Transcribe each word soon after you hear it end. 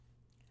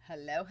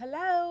Hello,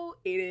 hello.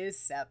 It is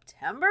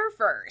September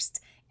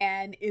 1st,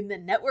 and in the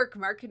network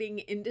marketing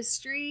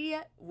industry,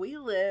 we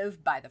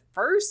live by the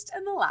first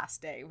and the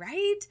last day,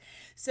 right?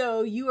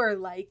 So you are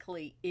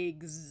likely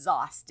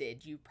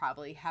exhausted. You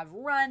probably have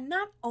run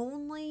not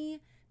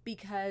only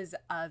because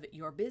of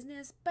your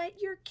business,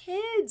 but your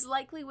kids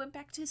likely went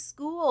back to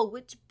school,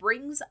 which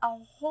brings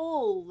a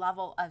whole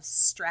level of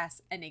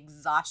stress and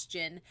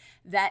exhaustion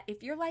that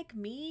if you're like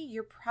me,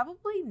 you're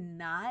probably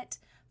not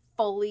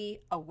fully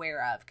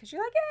aware of because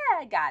you're like,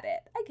 I got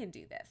it. I can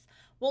do this.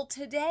 Well,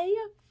 today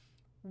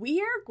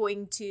we are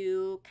going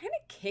to kind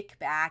of kick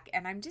back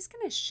and I'm just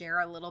going to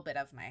share a little bit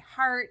of my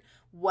heart,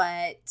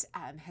 what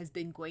has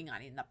been going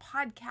on in the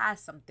podcast,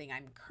 something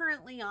I'm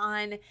currently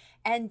on,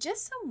 and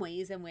just some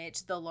ways in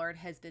which the Lord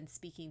has been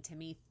speaking to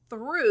me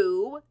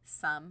through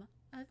some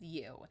of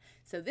you.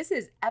 So this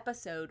is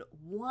episode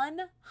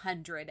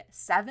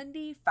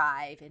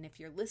 175. And if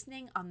you're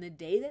listening on the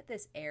day that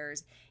this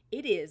airs,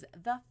 it is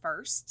the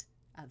 1st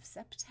of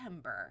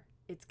September.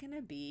 It's going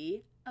to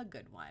be a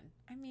good one.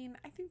 I mean,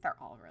 I think they're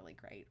all really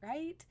great,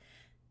 right?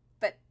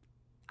 But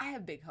I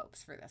have big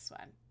hopes for this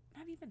one.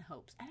 Not even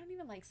hopes. I don't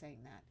even like saying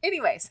that.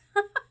 Anyways,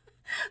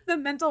 the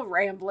mental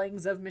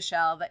ramblings of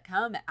Michelle that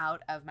come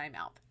out of my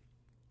mouth.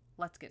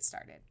 Let's get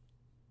started.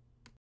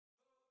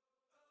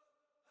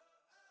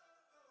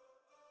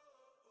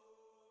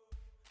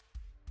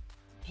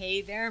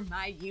 Hey there,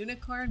 my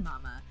unicorn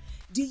mama.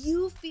 Do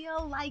you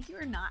feel like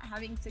you're not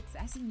having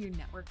success in your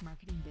network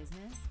marketing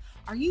business?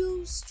 Are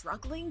you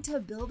struggling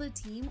to build a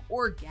team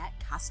or get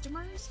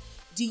customers?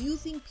 Do you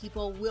think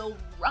people will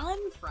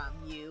run from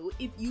you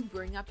if you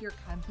bring up your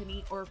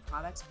company or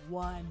products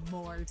one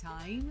more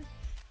time?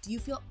 Do you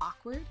feel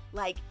awkward,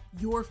 like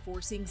you're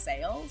forcing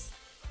sales?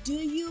 Do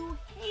you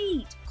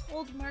hate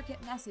cold market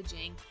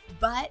messaging,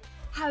 but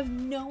have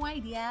no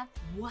idea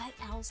what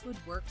else would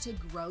work to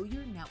grow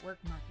your network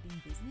marketing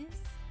business?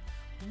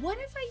 What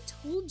if I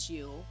told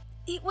you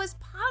it was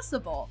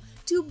possible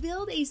to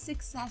build a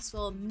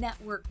successful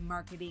network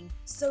marketing,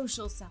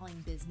 social selling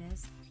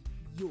business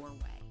your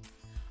way?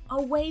 A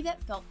way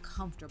that felt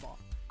comfortable,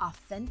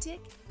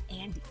 authentic,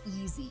 and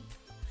easy.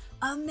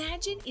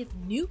 Imagine if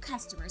new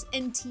customers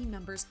and team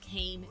members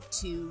came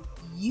to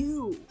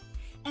you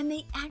and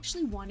they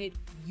actually wanted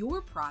your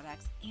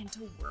products and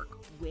to work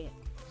with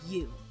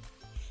you.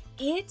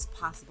 It's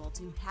possible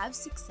to have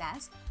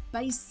success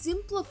by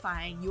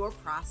simplifying your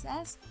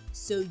process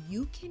so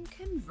you can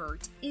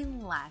convert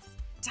in less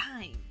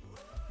time.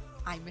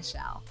 I'm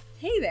Michelle.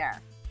 Hey there.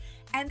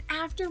 And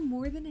after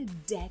more than a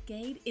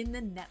decade in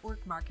the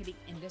network marketing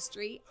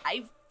industry,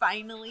 I've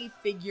finally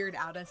figured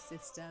out a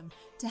system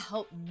to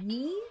help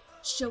me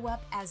show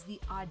up as the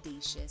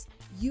audacious,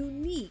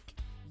 unique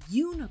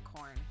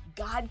unicorn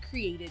God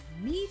created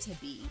me to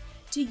be,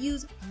 to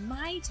use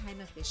my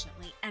time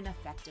efficiently and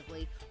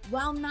effectively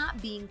while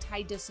not being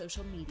tied to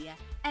social media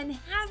and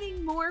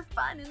having more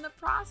fun in the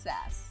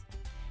process.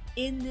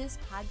 In this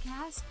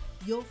podcast,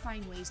 you'll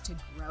find ways to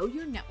grow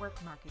your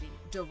network marketing,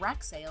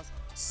 direct sales,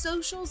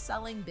 social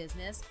selling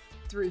business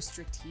through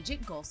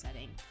strategic goal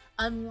setting,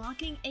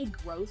 unlocking a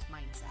growth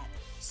mindset,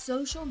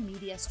 social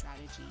media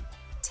strategy,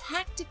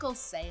 tactical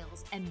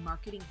sales and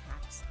marketing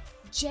hacks,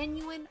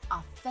 genuine,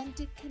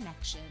 authentic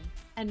connection,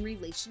 and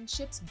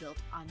relationships built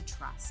on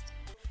trust.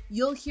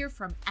 You'll hear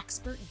from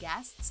expert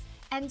guests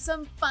and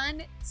some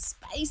fun,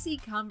 spicy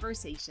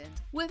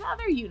conversations with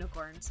other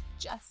unicorns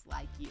just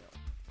like you.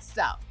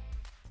 So,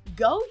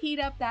 go heat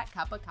up that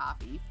cup of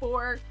coffee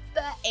for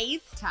the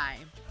 8th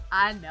time.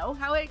 I know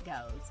how it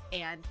goes,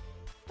 and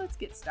let's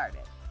get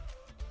started.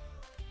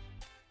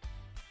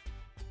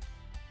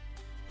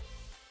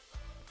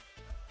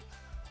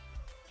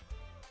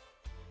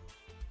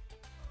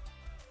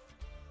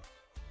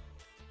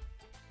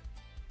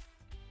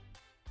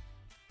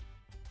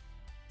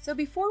 So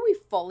before we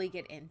fully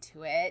get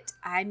into it,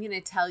 I'm going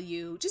to tell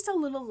you just a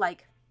little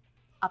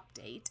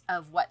update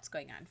of what's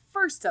going on.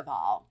 First of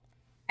all,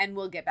 and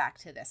we'll get back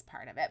to this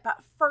part of it,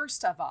 but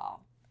first of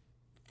all,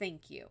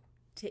 thank you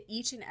to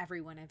each and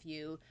every one of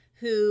you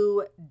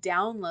who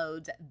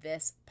downloads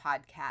this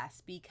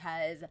podcast,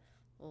 because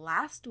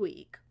last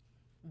week,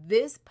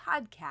 this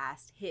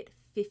podcast hit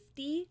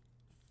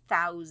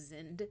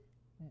 50,000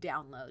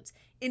 downloads.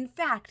 In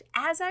fact,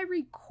 as I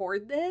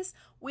record this,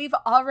 we've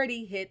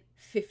already hit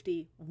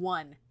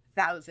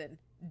 51,000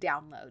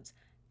 downloads.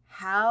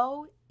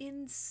 How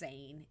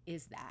insane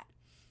is that?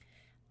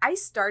 I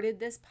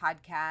started this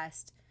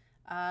podcast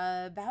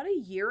about a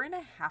year and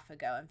a half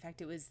ago. In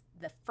fact, it was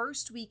the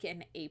first week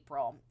in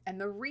April.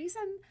 And the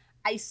reason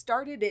I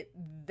started it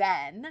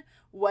then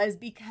was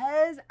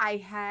because I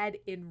had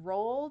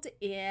enrolled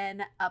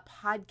in a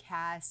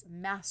podcast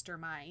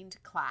mastermind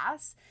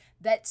class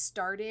that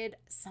started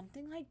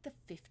something like the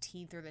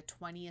 15th or the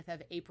 20th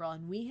of April.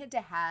 And we had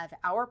to have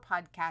our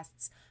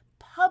podcasts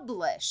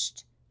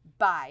published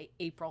by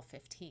April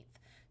 15th.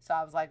 So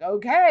I was like,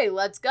 okay,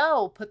 let's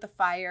go. Put the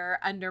fire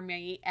under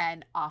me,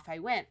 and off I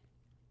went.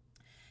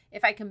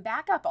 If I can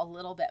back up a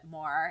little bit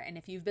more, and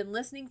if you've been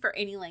listening for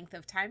any length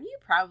of time, you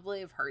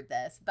probably have heard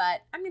this,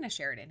 but I'm going to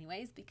share it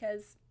anyways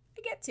because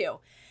I get to.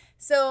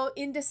 So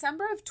in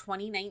December of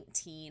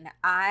 2019,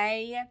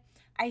 I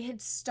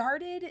had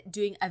started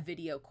doing a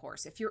video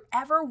course. If you're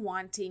ever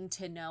wanting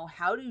to know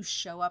how to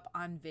show up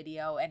on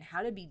video and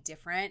how to be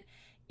different,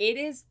 it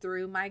is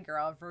through my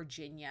girl,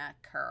 Virginia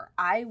Kerr.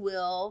 I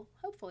will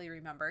hopefully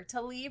remember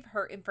to leave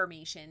her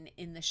information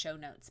in the show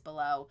notes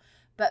below.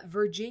 But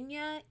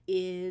Virginia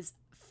is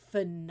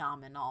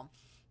phenomenal.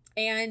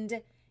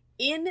 And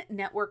in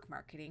network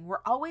marketing,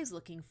 we're always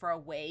looking for a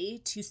way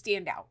to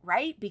stand out,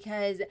 right?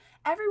 Because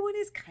everyone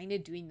is kind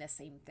of doing the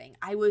same thing.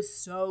 I was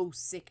so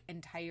sick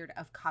and tired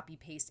of copy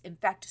paste. In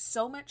fact,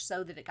 so much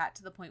so that it got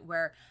to the point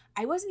where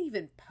I wasn't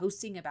even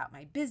posting about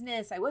my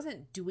business. I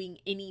wasn't doing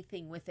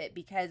anything with it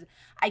because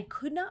I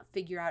could not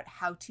figure out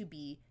how to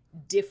be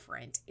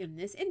different in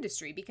this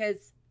industry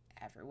because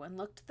everyone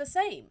looked the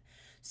same.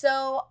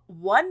 So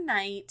one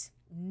night,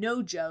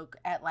 no joke,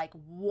 at like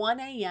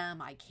 1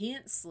 a.m., I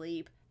can't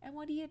sleep. And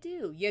what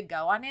do? You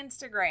go on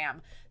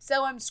Instagram.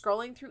 So I'm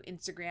scrolling through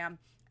Instagram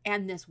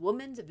and this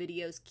woman's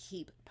videos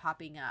keep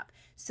popping up.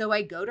 So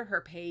I go to her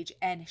page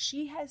and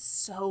she has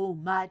so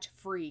much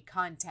free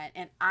content.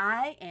 And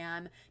I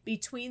am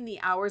between the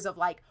hours of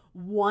like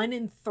 1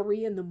 and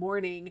 3 in the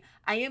morning,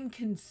 I am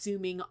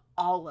consuming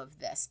all of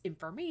this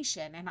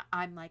information. And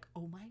I'm like,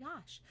 oh my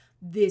gosh,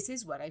 this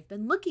is what I've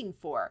been looking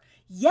for.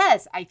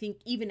 Yes, I think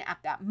even at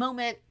that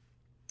moment,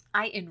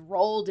 I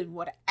enrolled in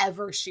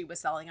whatever she was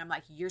selling. I'm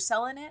like, you're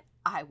selling it?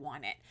 I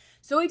want it.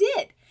 So I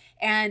did.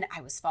 And I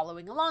was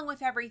following along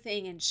with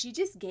everything. And she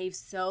just gave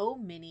so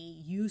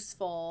many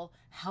useful,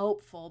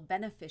 helpful,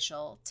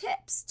 beneficial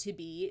tips to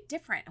be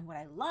different. And what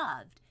I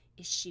loved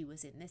is she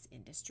was in this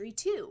industry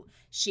too.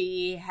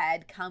 She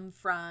had come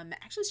from,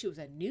 actually, she was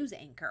a news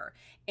anchor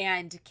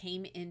and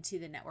came into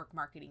the network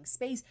marketing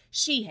space.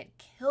 She had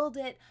killed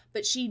it,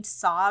 but she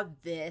saw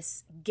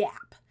this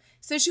gap.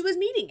 So she was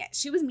meeting it.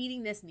 She was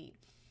meeting this need.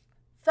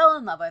 Fell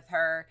in love with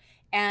her.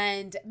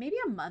 And maybe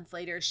a month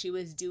later, she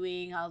was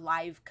doing a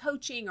live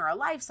coaching or a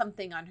live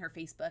something on her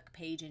Facebook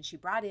page, and she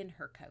brought in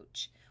her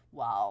coach.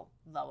 Well,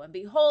 lo and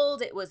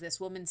behold, it was this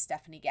woman,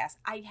 Stephanie Gass.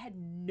 I had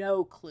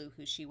no clue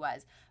who she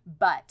was,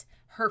 but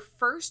her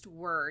first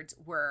words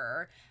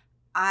were,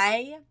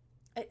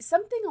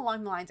 something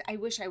along the lines, I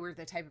wish I were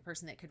the type of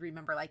person that could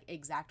remember like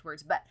exact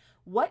words, but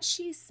what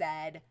she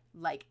said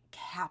like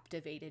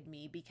captivated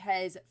me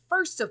because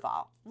first of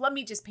all, let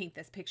me just paint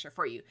this picture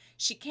for you.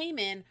 She came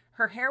in,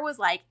 her hair was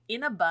like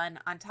in a bun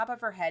on top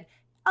of her head,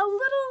 a little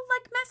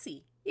like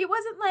messy. It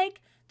wasn't like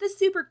the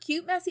super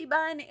cute messy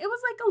bun. It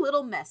was like a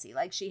little messy.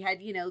 Like she had,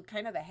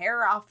 kind of the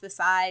hair off the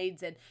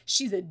sides and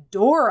she's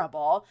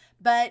adorable,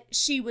 but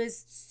she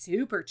was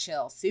super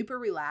chill, super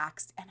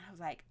relaxed. And I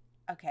was like,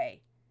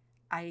 okay,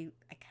 I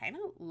kind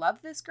of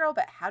love this girl,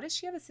 but how does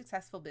she have a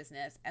successful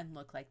business and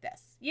look like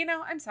this?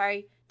 I'm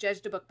sorry,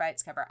 judged a book by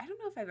its cover. I don't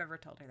know if I've ever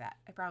told her that.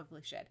 I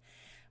probably should.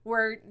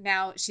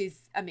 She's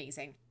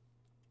amazing.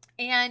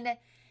 And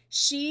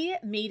she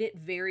made it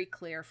very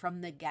clear from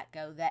the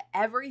get-go that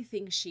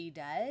everything she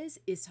does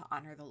is to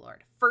honor the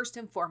Lord. First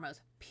and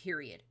foremost,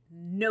 period.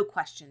 No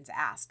questions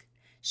asked.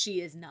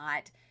 She is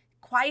not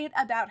quiet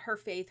about her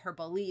faith, her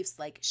beliefs.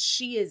 Like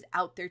she is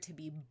out there to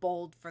be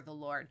bold for the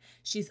Lord.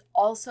 She's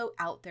also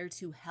out there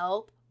to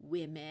help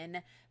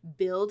women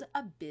build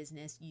a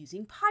business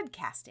using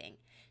podcasting.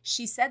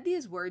 She said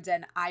these words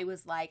and I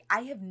was like,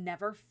 I have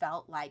never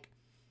felt like,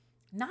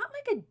 not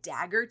like a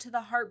dagger to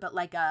the heart, but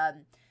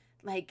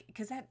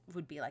because that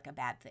would be like a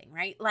bad thing,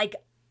 right? Like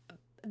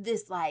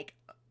this,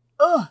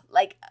 oh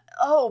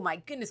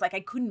my goodness, like I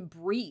couldn't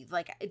breathe.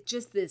 Like it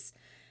just this,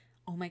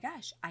 oh my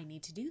gosh, I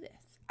need to do this.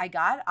 I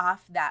got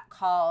off that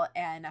call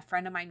and a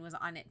friend of mine was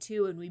on it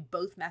too. And we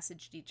both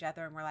messaged each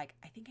other and we're like,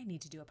 I think I need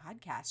to do a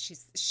podcast.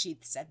 She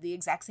said the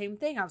exact same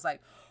thing. I was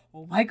like,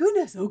 oh my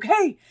goodness.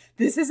 Okay,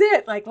 this is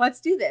it. Like, let's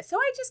do this. So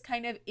I just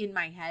kind of in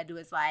my head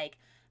was like,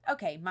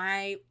 okay,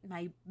 my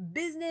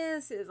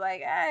business is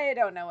like, I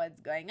don't know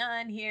what's going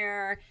on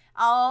here.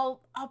 I'll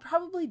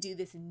probably do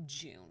this in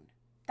June.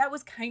 That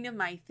was kind of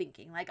my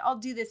thinking. Like, I'll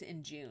do this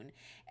in June.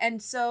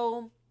 And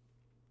so,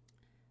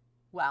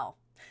 well,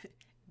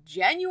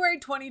 January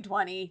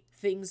 2020,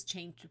 things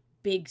changed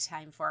big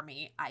time for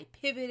me. I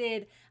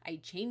pivoted, I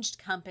changed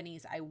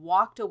companies, I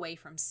walked away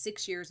from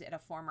 6 years at a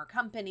former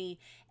company,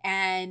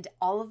 and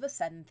all of a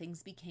sudden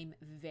things became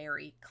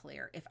very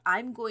clear. If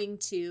I'm going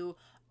to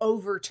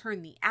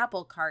overturn the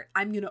apple cart,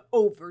 I'm going to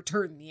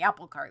overturn the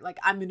apple cart. Like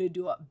I'm going to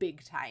do it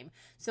big time.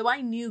 So I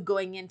knew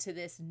going into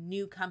this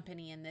new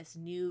company and this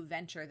new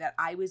venture that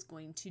I was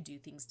going to do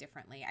things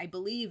differently. I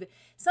believe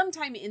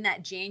sometime in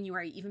that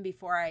January, even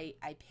before I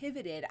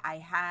pivoted, I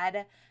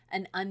had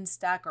an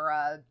unstuck or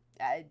a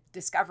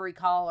discovery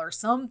call or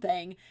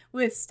something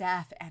with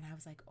Steph. And I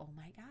was like, oh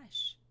my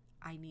gosh,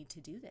 I need to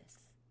do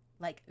this.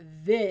 Like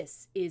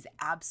this is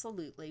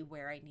absolutely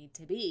where I need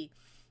to be.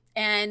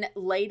 And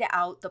laid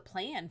out the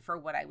plan for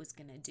what I was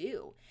going to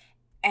do.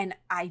 And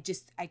I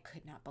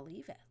could not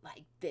believe it.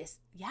 Like this,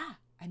 yeah,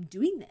 I'm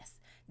doing this.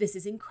 This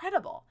is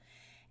incredible.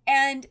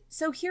 And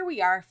so here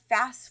we are,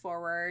 fast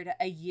forward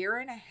a year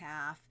and a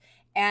half,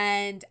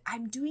 And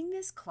I'm doing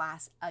this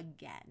class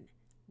again.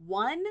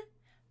 One,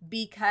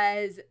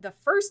 because the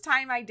first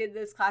time I did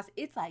this class,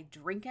 it's like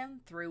drinking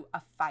through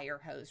a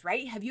fire hose,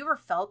 right? Have you ever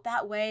felt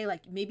that way?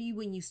 Like maybe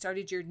when you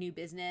started your new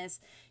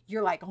business,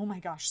 you're like, oh my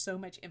gosh, so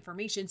much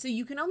information. So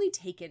you can only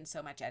take in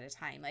so much at a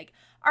time. Like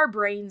our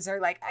brains are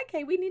like,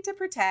 okay, we need to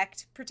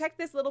protect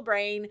this little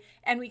brain,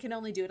 and we can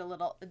only do it a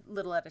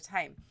little at a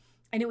time.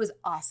 And it was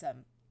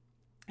awesome.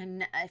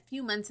 And a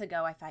few months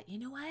ago, I thought, you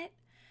know what?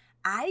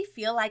 I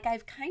feel like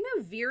I've kind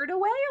of veered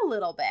away a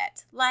little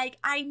bit. Like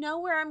I know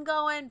where I'm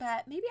going,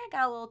 but maybe I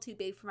got a little too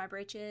big for my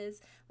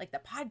britches. Like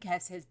the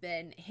podcast has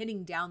been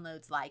hitting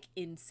downloads like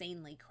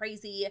insanely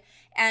crazy.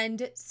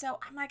 And so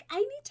I'm like, I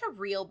need to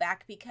reel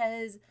back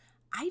because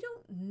I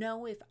don't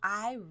know if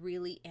I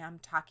really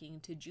am talking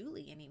to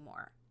Julie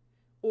anymore.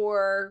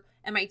 Or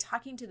am I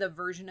talking to the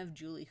version of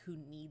Julie who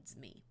needs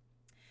me?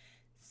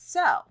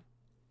 So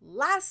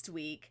last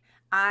week,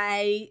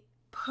 I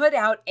put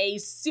out a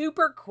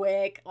super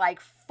quick, like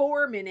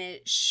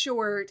 4-minute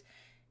short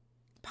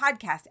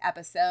podcast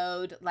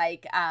episode,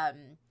 like,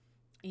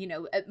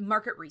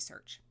 market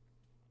research.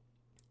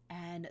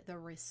 And the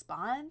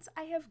response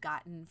I have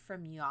gotten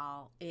from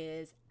y'all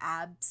is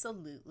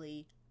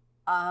absolutely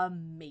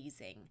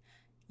amazing.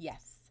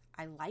 Yes,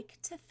 I like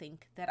to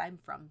think that I'm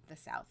from the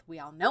South. We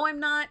all know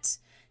I'm not.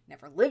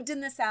 Never lived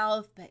in the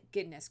South, but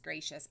goodness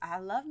gracious, I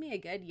love me a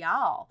good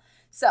y'all.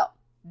 So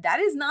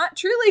that is not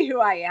truly who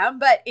I am,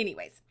 but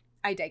anyways,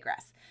 I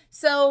digress.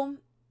 So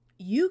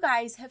you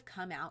guys have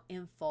come out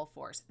in full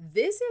force.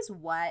 This is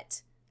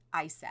what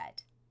I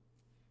said.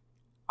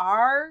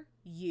 Well,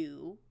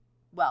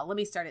 let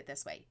me start it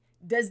this way.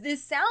 Does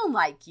this sound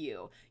like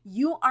you?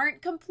 You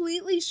aren't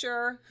completely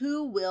sure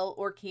who will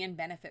or can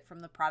benefit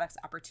from the products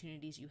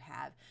opportunities you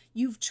have.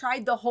 You've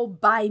tried the whole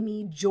buy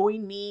me,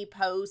 join me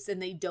posts,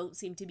 and they don't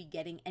seem to be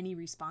getting any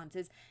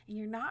responses, and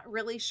you're not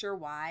really sure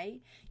why.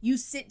 You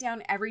sit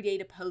down every day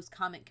to post,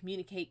 comment,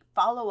 communicate,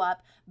 follow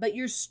up, but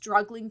you're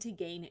struggling to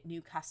gain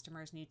new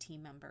customers, new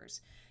team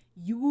members.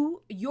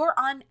 You're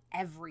on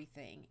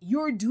everything.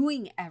 You're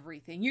doing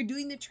everything. You're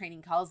doing the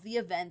training calls, the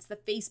events, the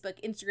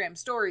Facebook, Instagram,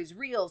 stories,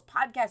 reels,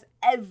 podcasts,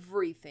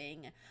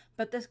 everything.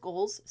 But the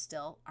goals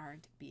still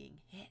aren't being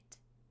hit.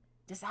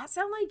 Does that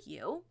sound like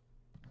you?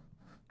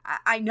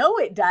 I know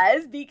it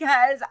does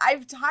because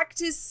I've talked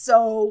to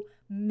so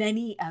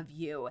many of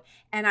you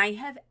and I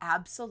have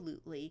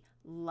absolutely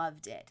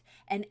loved it.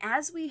 And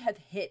as we have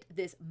hit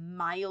this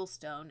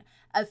milestone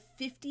of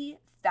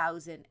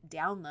 50,000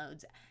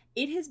 downloads,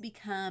 it has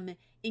become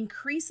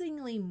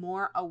increasingly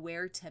more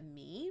aware to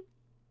me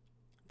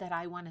that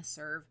I want to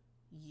serve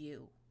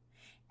you.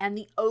 And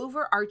the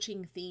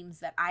overarching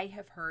themes that I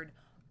have heard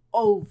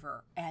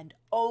over and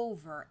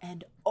over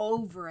and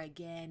over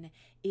again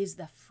is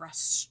the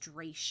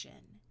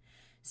frustration.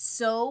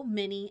 So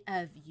many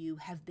of you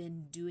have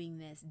been doing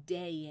this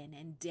day in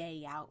and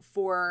day out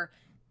for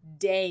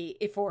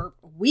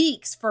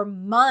weeks, for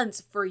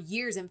months, for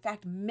years. In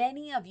fact,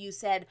 many of you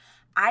said,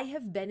 I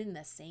have been in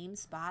the same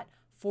spot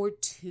for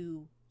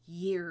 2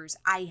 years.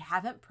 I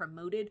haven't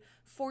promoted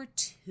for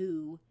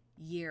 2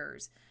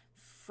 years.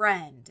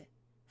 Friend,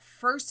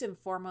 first and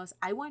foremost,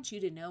 I want you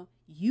to know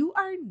you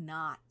are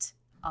not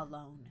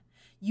alone.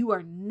 You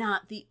are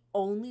not the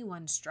only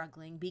one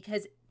struggling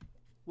because,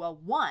 well,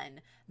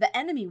 one, the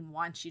enemy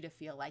wants you to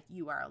feel like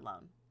you are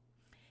alone.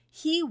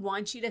 He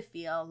wants you to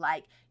feel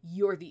like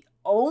you're the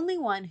only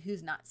one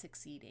who's not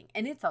succeeding.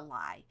 And it's a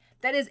lie.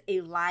 That is a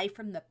lie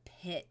from the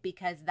pit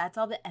because that's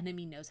all the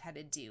enemy knows how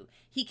to do.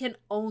 He can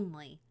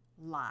only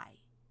lie.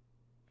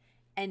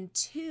 And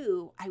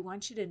two, I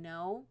want you to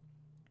know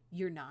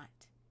you're not.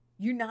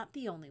 You're not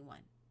the only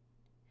one.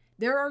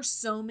 There are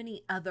so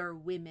many other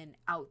women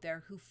out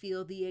there who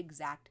feel the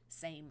exact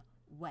same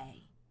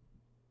way.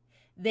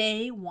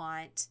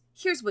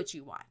 Here's what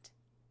you want.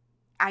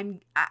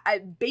 I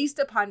based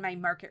upon my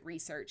market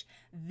research,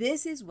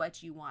 this is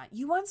what you want.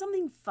 You want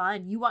something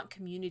fun. You want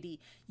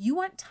community. You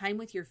want time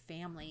with your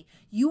family.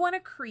 You want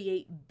to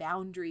create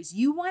boundaries.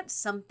 You want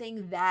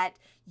something that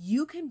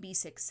you can be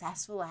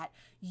successful at.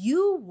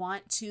 You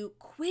want to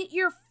quit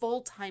your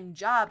full-time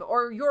job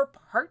or your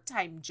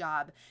part-time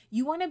job.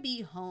 You want to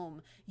be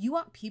home. You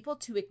want people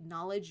to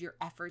acknowledge your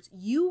efforts.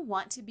 You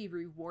want to be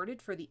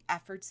rewarded for the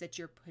efforts that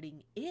you're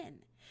putting in.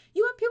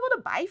 You want people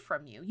to buy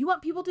from you. You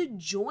want people to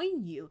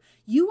join you.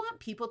 You want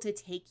people to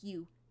take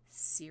you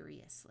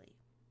seriously.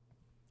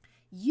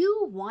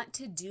 You want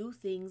to do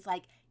things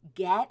like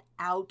get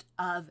out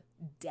of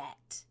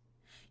debt.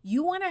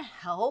 You want to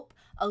help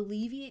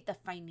alleviate the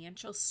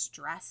financial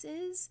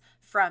stresses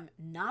from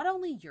not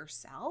only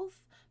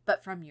yourself,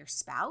 but from your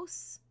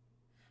spouse,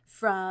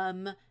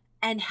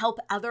 and help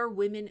other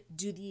women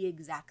do the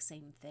exact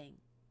same thing.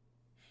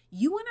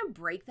 You want to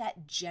break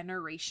that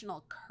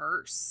generational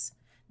curse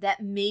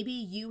that maybe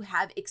you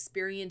have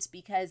experienced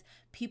because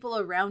people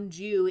around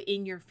you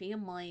in your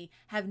family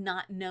have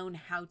not known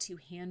how to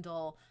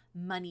handle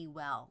money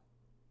well.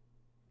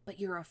 But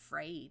you're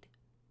afraid.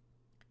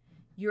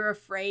 You're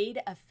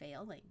afraid of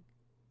failing.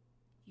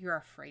 You're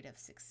afraid of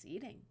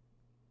succeeding.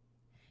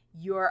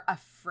 You're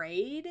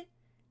afraid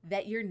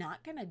that you're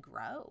not going to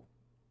grow.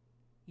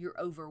 You're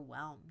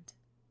overwhelmed.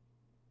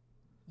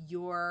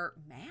 You're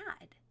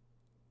mad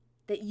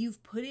that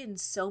you've put in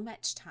so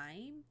much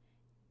time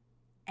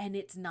and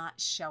it's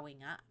not showing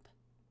up.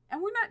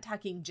 And we're not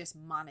talking just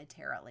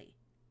monetarily.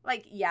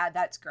 Like, yeah,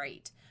 that's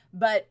great,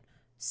 but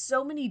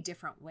so many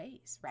different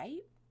ways,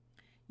 right?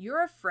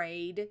 You're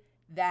afraid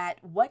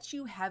that what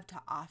you have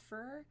to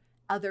offer,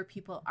 other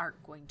people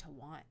aren't going to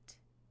want.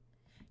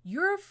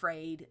 You're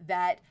afraid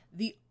that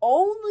the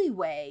only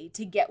way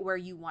to get where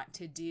you want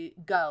to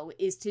go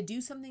is to do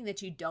something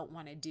that you don't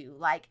want to do,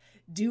 like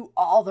do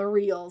all the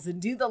reels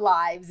and do the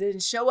lives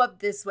and show up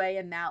this way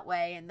and that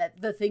way and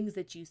the things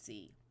that you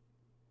see.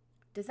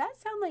 Does that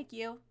sound like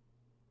you?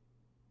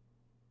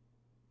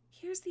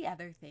 Here's the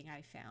other thing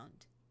I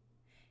found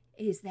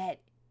is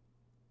that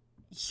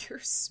you're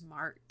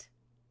smart,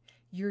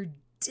 you're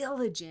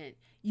diligent,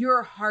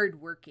 you're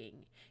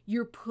hardworking,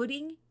 you're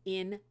putting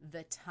in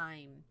the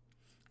time.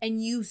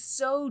 And you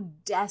so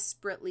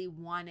desperately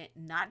want it,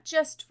 not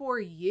just for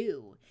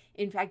you.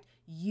 In fact,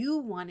 you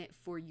want it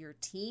for your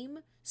team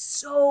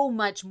so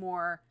much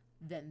more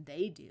than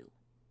they do.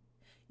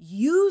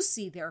 You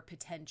see their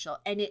potential,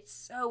 and it's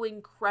so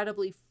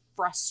incredibly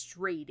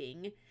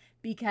frustrating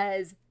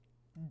because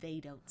they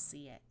don't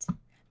see it.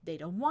 They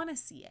don't want to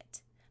see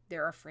it.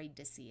 They're afraid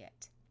to see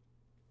it.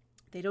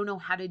 They don't know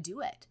how to do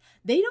it.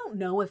 They don't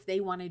know if they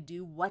want to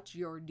do what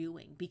you're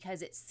doing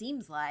because it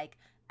seems like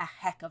a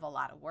heck of a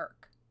lot of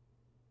work.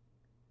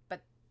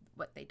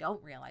 What they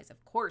don't realize,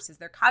 of course, is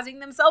they're causing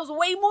themselves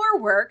way more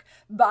work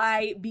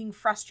by being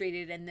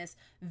frustrated in this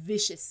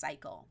vicious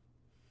cycle.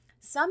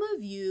 Some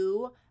of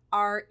you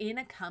are in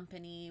a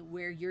company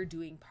where you're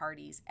doing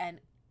parties, and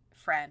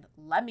friend,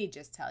 let me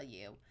just tell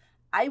you,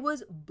 I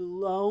was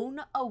blown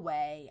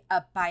away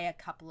by a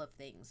couple of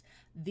things.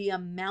 The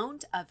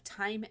amount of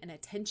time and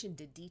attention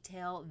to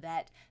detail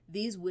that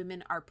these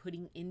women are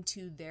putting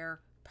into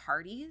their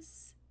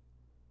parties,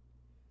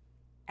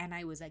 and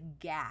I was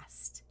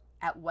aghast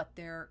at what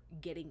they're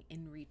getting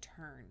in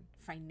return,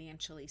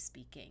 financially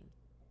speaking.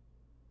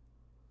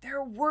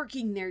 They're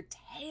working their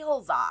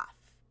tails off.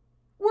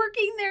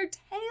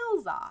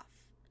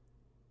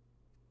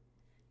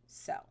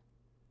 So,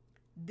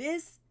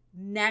 this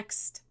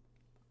next,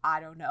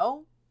 I don't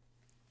know,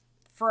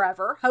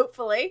 forever,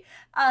 hopefully,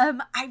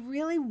 I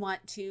really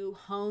want to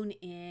hone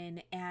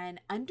in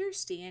and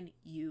understand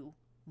you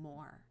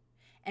more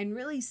and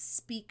really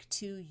speak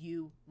to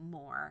you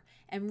more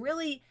and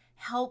really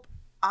help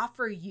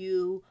offer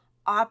you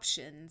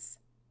options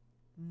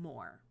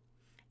more.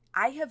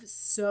 I have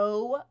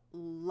so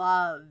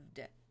loved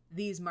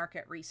these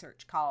market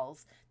research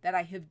calls that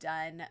I have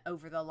done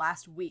over the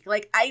last week.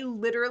 Like I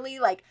literally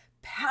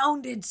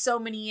pounded so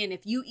many in.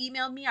 If you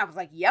emailed me, I was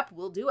like, yep,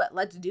 we'll do it.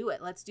 Let's do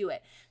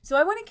it. So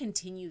I want to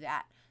continue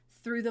that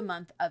through the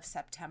month of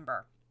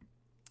September.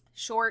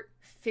 Short,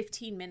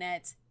 15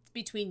 minutes.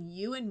 Between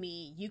you and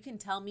me, you can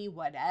tell me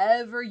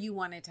whatever you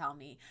want to tell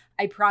me.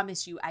 I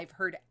promise you, I've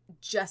heard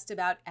just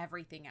about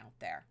everything out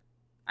there.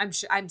 I'm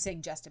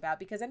saying just about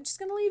because I'm just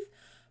going to leave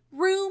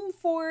room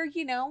for,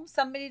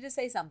 somebody to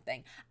say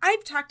something.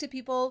 I've talked to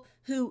people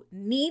who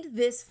need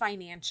this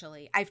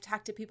financially. I've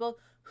talked to people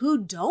who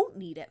don't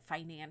need it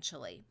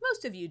financially.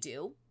 Most of you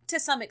do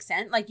to some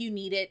extent, like you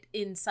need it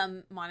in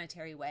some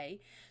monetary way.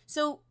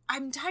 So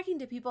I'm talking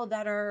to people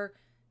that are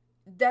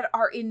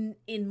in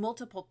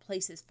multiple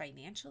places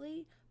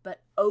financially,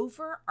 but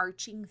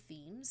overarching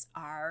themes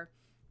are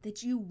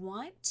that you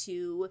want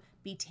to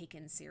be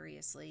taken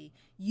seriously.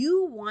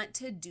 You want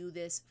to do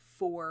this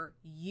for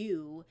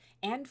you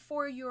and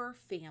for your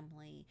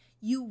family.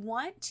 You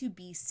want to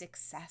be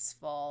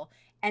successful.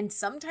 And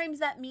sometimes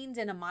that means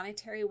in a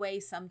monetary way.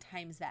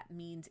 Sometimes that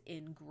means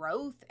in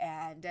growth.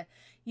 And,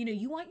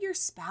 you want your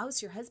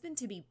spouse, your husband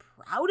to be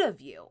proud of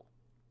you.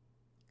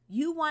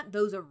 You want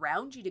those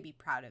around you to be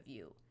proud of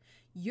you.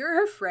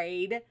 You're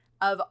afraid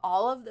of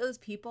all of those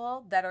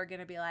people that are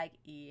going to be like,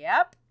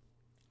 yep,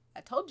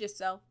 I told you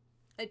so.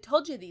 I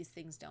told you these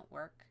things don't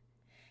work.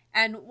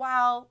 And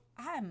while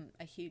I'm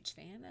a huge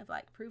fan of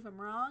prove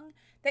them wrong,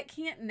 that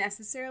can't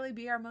necessarily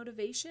be our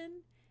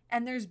motivation.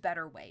 And there's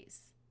better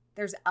ways.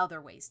 There's other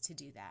ways to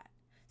do that.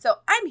 So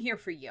I'm here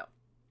for you.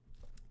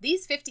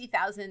 These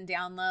 50,000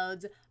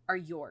 downloads are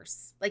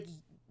yours.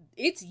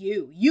 It's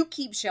you. You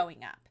keep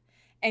showing up.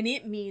 And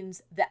it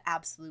means the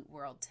absolute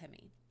world to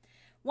me.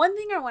 One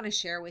thing I want to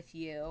share with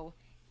you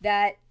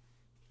that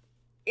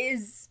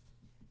is,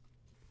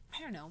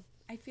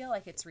 I feel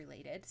like it's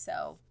related.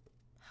 So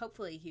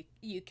hopefully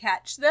you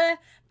catch the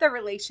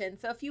relation.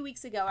 So a few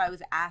weeks ago, I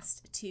was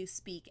asked to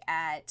speak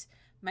at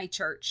my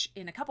church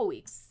in a couple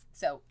weeks.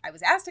 So I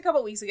was asked a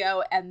couple weeks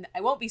ago and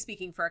I won't be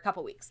speaking for a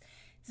couple weeks.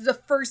 This is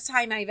the first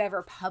time I've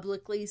ever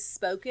publicly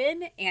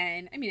spoken.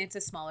 And it's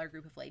a smaller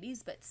group of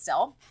ladies, but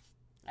still.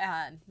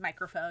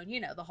 Microphone,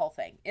 the whole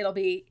thing. It'll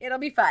be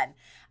fun.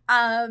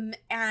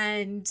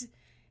 And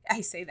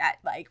I say that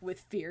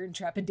with fear and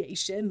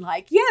trepidation,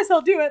 yes,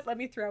 I'll do it. Let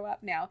me throw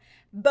up now.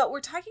 But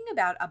we're talking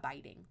about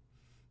abiding.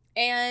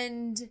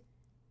 And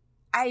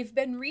I've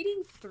been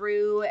reading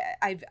through,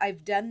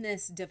 I've done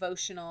this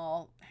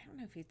devotional. I don't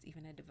know if it's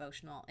even a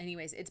devotional.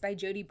 Anyways, it's by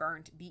Jody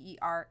Berndt,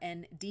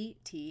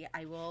 Berndt.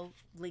 I will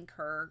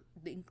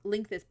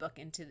link this book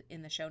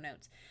in the show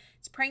notes.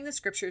 It's Praying the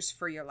Scriptures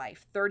for Your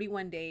Life,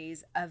 31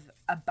 Days of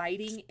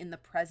Abiding in the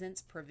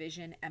Presence,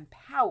 Provision, and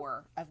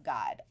Power of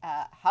God.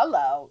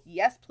 Hello,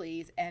 yes,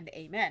 please, and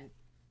amen.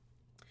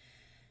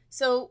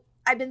 So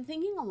I've been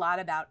thinking a lot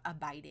about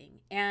abiding,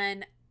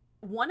 and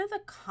one of the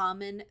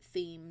common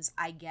themes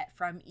I get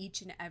from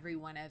each and every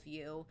one of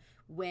you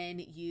when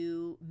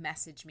you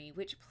message me,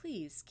 which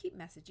please keep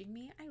messaging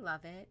me, I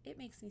love it, it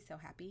makes me so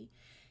happy,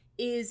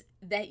 is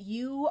that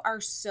you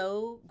are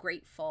so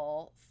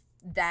grateful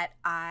that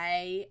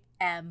I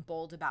am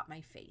bold about my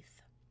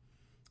faith.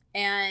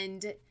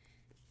 And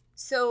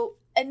so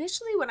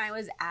initially when I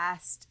was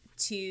asked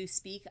to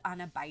speak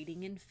on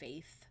abiding in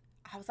faith,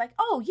 I was like,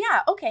 oh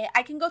yeah, okay,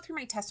 I can go through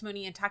my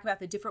testimony and talk about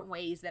the different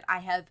ways that I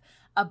have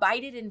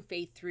abided in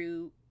faith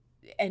through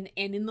and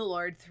in the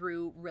Lord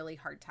through really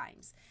hard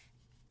times.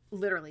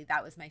 Literally,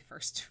 that was my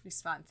first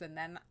response. And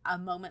then a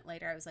moment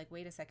later, I was like,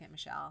 wait a second,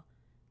 Michelle,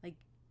 like,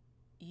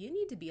 you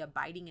need to be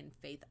abiding in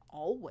faith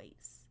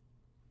always.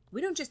 We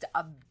don't just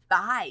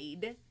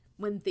abide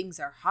when things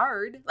are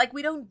hard. Like,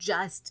 we don't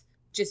just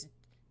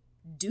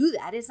do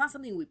that. It's not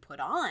something we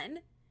put on. And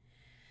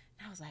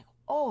I was like,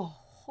 oh,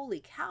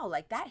 holy cow,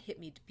 like that hit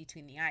me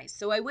between the eyes.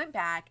 So I went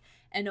back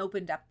and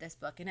opened up this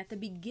book. And at the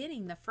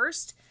beginning, the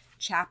first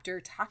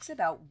chapter talks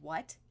about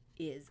what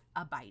is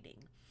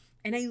abiding.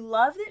 And I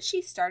love that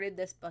she started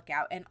this book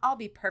out. And I'll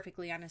be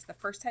perfectly honest, the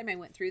first time I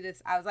went through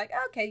this, I was like,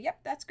 okay, yep,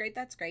 that's great.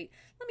 That's great.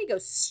 Let me go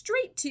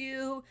straight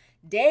to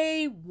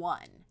day 1.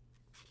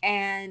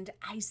 And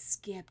I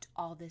skipped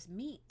all this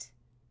meat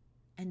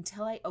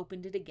until I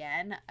opened it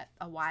again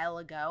a while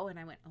ago. And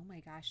I went, oh my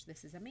gosh,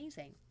 this is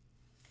amazing.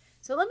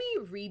 So let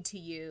me read to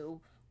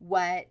you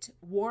what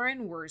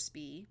Warren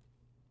Wiersbe,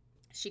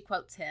 she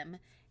quotes him,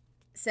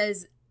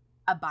 says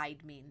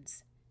abide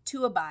means.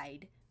 To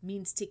abide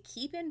means to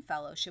keep in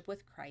fellowship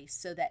with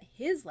Christ so that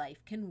his life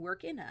can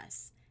work in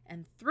us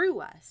and through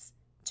us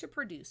to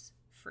produce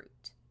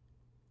fruit.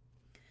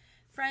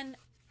 Friend,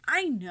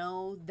 I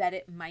know that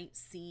it might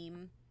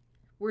seem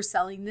we're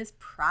selling this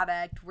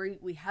product,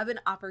 we have an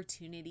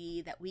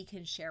opportunity that we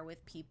can share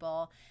with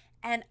people.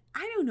 And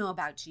I don't know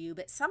about you,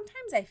 but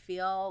sometimes I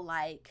feel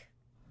like,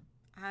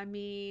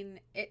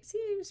 it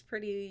seems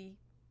pretty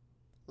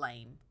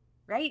lame,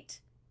 right?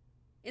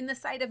 In the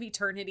sight of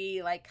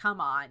eternity, like, come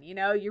on, you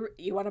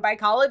want to buy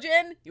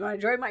collagen? You want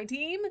to join my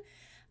team?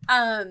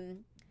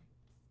 But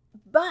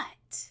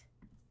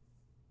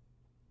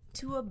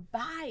to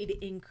abide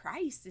in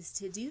Christ is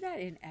to do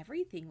that in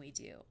everything we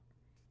do.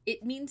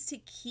 It means to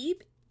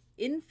keep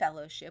in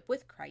fellowship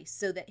with Christ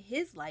so that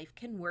his life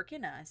can work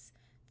in us,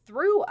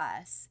 through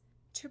us,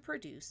 to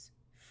produce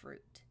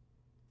fruit.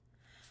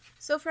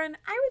 So friend,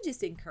 I would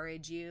just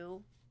encourage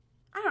you,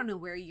 I don't know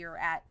where you're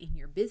at in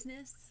your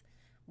business,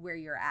 where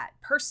you're at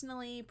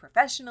personally,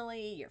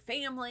 professionally, your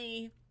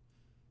family,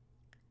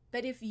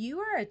 but if you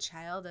are a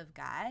child of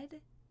God,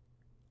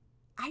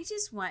 I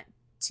just want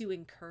to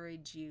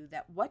encourage you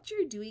that what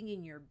you're doing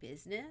in your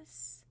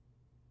business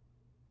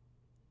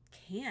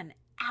can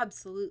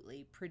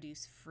absolutely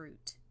produce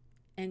fruit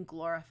and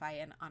glorify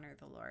and honor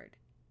the Lord.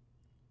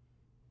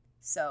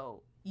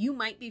 So you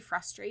might be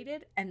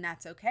frustrated, and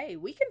that's okay.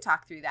 We can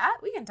talk through that.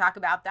 We can talk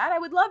about that. I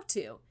would love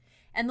to.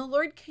 And the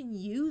Lord can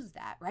use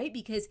that, right?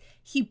 Because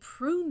he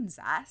prunes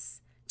us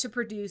to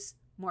produce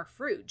more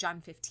fruit.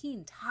 John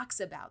 15 talks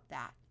about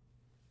that.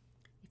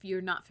 If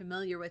you're not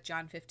familiar with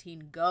John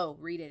 15, go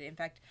read it. In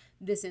fact,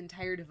 this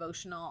entire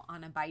devotional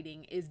on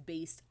abiding is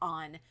based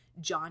on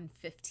John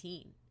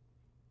 15.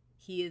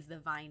 He is the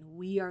vine,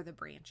 we are the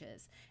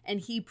branches, and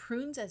he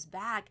prunes us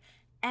back.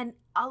 And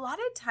a lot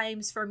of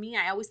times for me,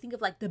 I always think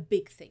of like the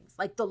big things,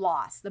 like the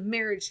loss, the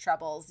marriage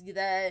troubles,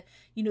 the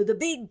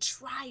big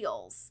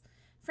trials.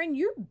 Friend,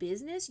 your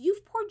business,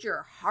 you've poured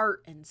your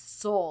heart and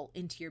soul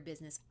into your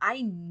business.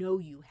 I know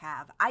you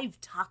have. I've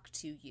talked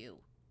to you.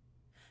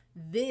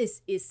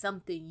 This is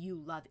something you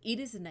love. It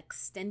is an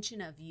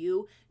extension of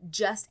you,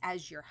 just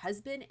as your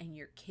husband and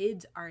your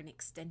kids are an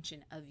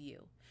extension of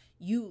you.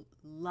 You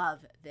love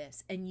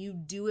this, and you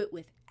do it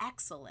with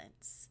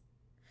excellence.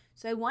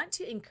 So I want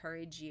to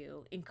encourage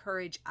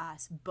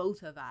us,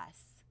 both of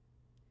us,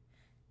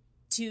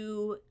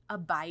 to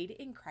abide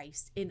in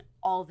Christ in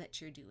all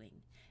that you're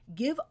doing.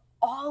 Give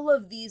all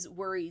of these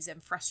worries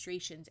and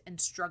frustrations and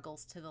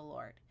struggles to the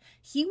Lord.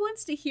 He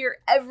wants to hear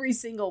every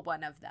single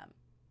one of them.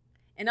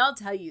 And I'll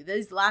tell you,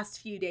 these last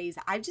few days,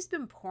 I've just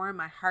been pouring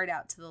my heart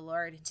out to the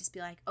Lord and just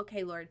be like,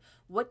 okay, Lord,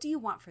 what do you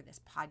want for this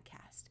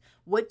podcast?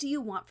 What do you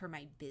want for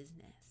my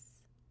business?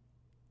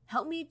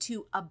 Help me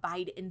to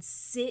abide and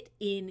sit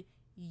in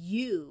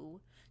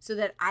you so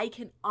that I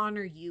can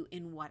honor you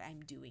in what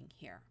I'm doing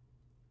here.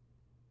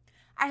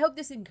 I hope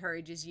this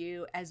encourages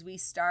you as we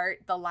start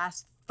the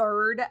last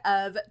third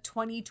of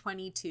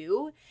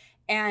 2022.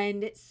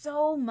 and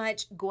so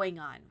much going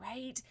on,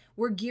 right?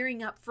 We're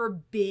gearing up for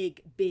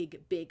big,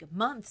 big, big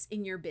months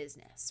in your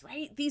business,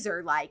 right? These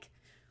are like,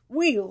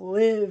 we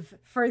live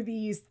for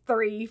these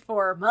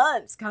 3-4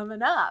 months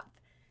coming up.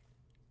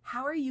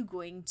 How are you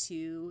going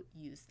to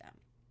use them?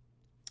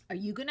 Are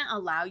you going to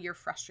allow your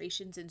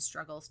frustrations and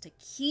struggles to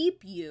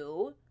keep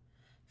you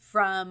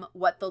from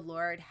what the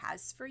Lord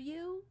has for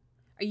you?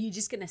 Are you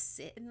just going to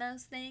sit in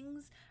those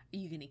things? Are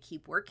you going to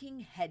keep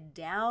working head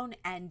down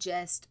and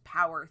just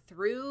power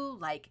through?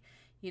 Like,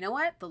 you know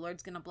what? The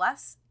Lord's going to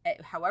bless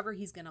however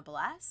he's going to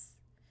bless.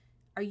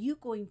 Are you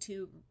going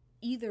to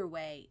either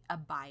way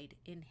abide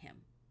in him?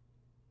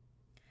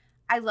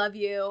 I love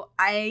you.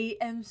 I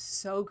am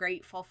so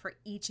grateful for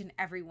each and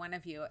every one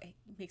of you. It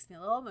makes me a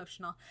little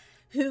emotional,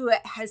 who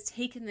has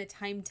taken the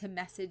time to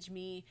message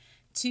me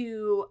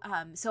to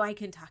so I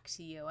can talk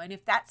to you. And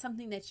if that's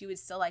something that you would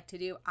still like to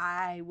do,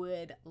 I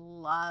would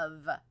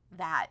love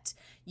that.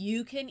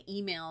 You can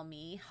email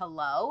me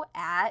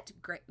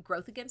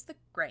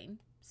hello@growthagainstthegrain.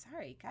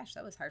 Sorry, gosh,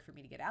 that was hard for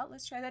me to get out.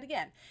 Let's try that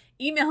again.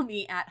 Email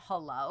me at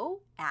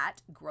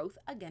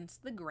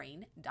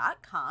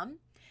hello@growthagainstthegrain.com.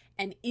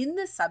 And in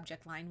the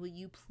subject line, will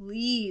you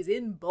please,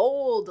 in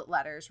bold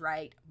letters,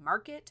 write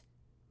market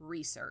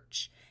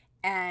research,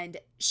 and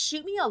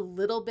shoot me a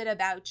little bit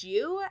about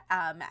you,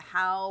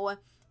 how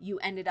you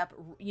ended up,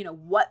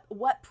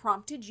 what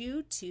prompted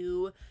you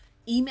to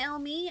email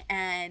me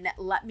and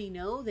let me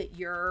know that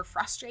you're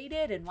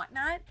frustrated and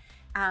whatnot.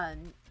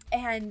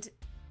 And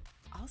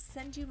I'll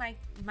send you my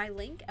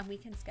link and we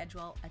can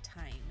schedule a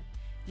time.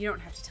 You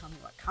don't have to tell me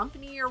what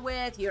company you're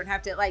with. You don't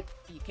have to,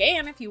 you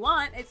can if you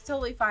want. It's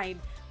totally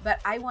fine. But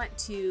I want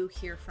to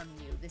hear from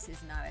you. This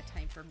is not a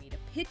time for me to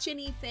pitch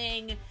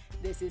anything.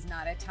 This is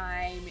not a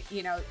time,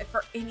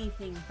 for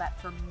anything but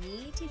for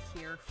me to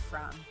hear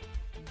from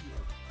you.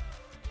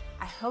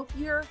 I hope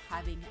you're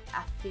having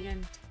a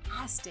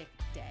fantastic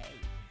day.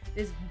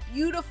 This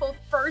beautiful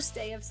first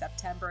day of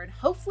September, and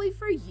hopefully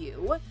for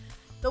you,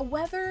 the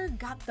weather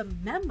got the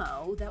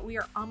memo that we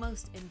are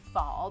almost in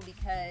fall,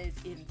 because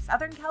in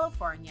Southern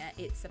California,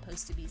 it's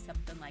supposed to be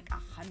something like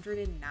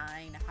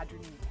 109,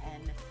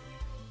 110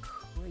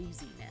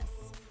 craziness.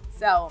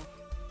 So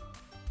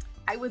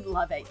I would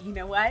love it. You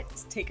know what?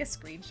 Just take a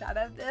screenshot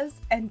of this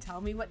and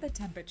tell me what the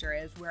temperature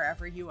is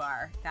wherever you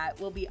are. That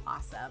will be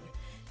awesome.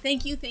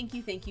 Thank you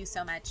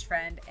so much,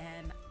 friend,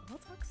 and we'll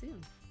talk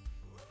soon.